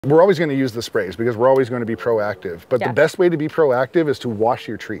We're always going to use the sprays because we're always going to be proactive. But the best way to be proactive is to wash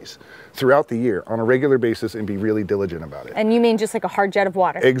your trees throughout the year on a regular basis and be really diligent about it. And you mean just like a hard jet of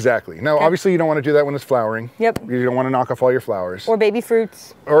water? Exactly. Now, obviously, you don't want to do that when it's flowering. Yep. You don't want to knock off all your flowers. Or baby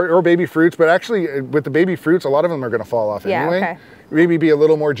fruits. Or baby fruits. But actually, with the baby fruits, a lot of them are going to fall off anyway. Okay. Maybe be a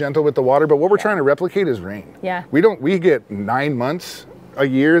little more gentle with the water. But what we're trying to replicate is rain. Yeah. We get 9 months a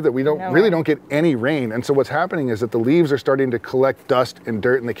year that we don't don't get any rain, and so what's happening is that the leaves are starting to collect dust and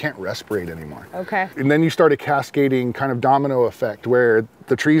dirt and they can't respirate anymore. Okay. And then you start a cascading kind of domino effect where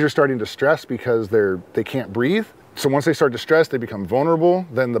the trees are starting to stress because they can't breathe. So once they start to stress, they become vulnerable.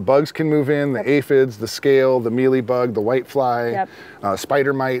 Then the bugs can move in, the aphids, the scale, the mealybug, the whitefly,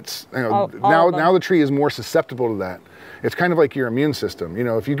 spider mites. You know, now the tree is more susceptible to that. It's kind of like your immune system. You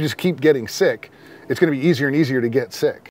know, if you just keep getting sick, it's going to be easier and easier to get sick.